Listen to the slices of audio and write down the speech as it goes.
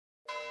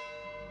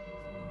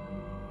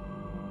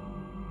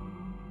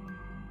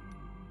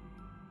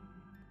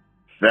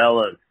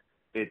Fellas,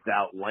 it's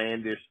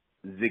Outlandish,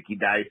 Zicky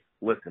Dice.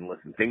 Listen,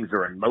 things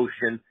are in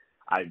motion.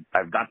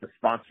 I've got the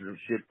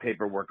sponsorship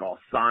paperwork all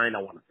signed.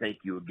 I want to thank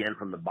you again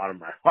from the bottom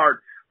of my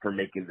heart for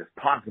making this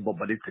possible,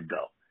 but it's a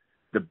go.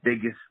 The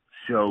biggest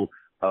show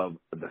of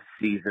the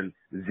season,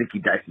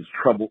 Zicky Dice's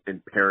Trouble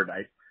in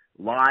Paradise,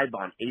 live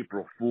on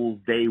April Fool's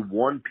Day,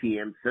 1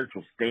 p.m.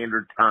 Central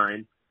Standard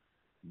Time,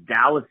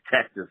 Dallas,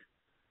 Texas.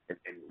 And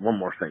one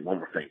more thing.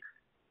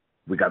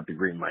 We got the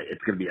green light.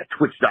 It's going to be at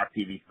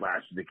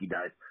twitch.tv/Zicky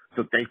Dice.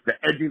 So thanks to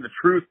Edging the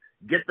Truth.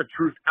 Get the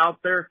truth out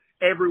there.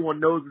 Everyone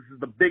knows this is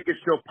the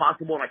biggest show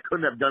possible, and I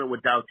couldn't have done it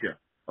without you.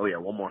 Oh, yeah,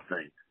 one more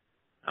thing.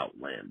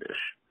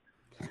 Outlandish.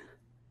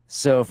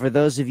 So for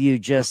those of you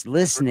just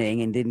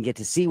listening and didn't get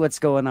to see what's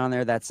going on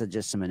there, that's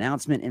just some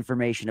announcement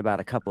information about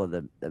a couple of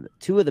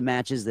two of the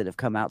matches that have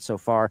come out so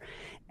far.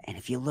 And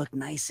if you look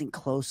nice and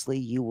closely,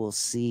 you will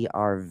see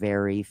our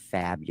very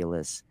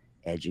fabulous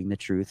Edging the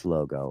Truth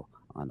logo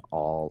on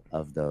all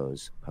of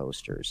those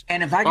posters.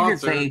 And if I could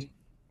just say,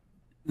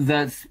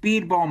 the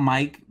Speedball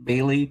Mike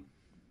Bailey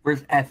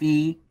versus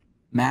Effy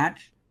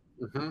match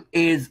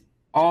is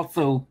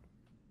also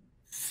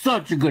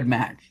such a good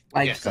match.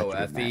 Like, so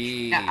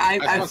Effy,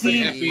 I've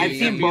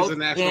seen both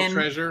in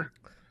treasure.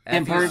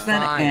 In person,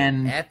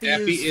 and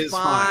Effy is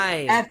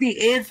fine. Effy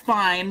is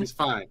fine. He's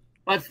fine.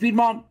 But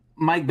Speedball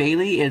Mike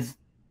Bailey is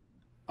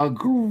a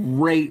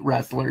great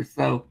wrestler.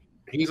 So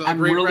I'm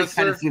really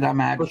excited to see that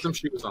match. Put some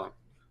shoes on.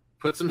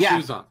 Put some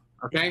shoes on.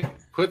 Okay.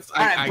 All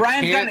right,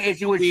 Brian's got an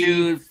issue with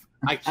shoes.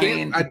 I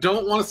can't. I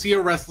don't want to see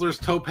a wrestler's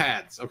toe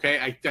pads. Okay,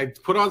 I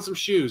put on some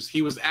shoes.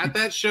 He was at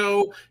that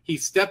show. He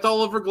stepped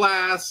all over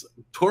glass,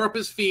 tore up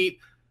his feet.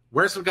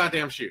 Wear some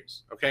goddamn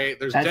shoes. Okay,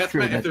 there's if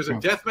there's a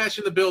death match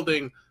in the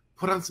building,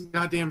 put on some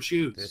goddamn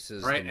shoes. This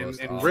is right.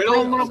 And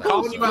Riddle, I'm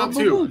calling you out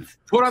too.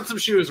 Put on some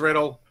shoes,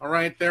 Riddle. All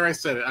right, there I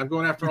said it. I'm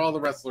going after all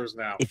the wrestlers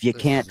now. If you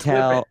can't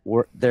tell,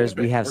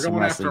 we have some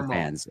wrestling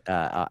fans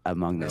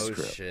among this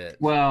group. Shit.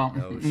 Well,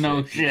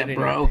 no shit,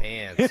 bro.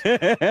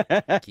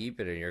 Keep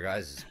it in your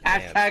guys'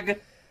 pants. Hashtag,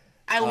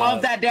 I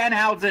love that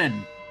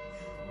Danhausen.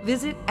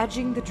 Visit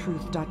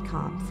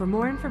edgingthetruth.com for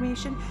more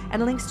information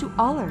and links to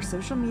all our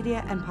social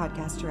media and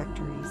podcast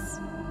directories.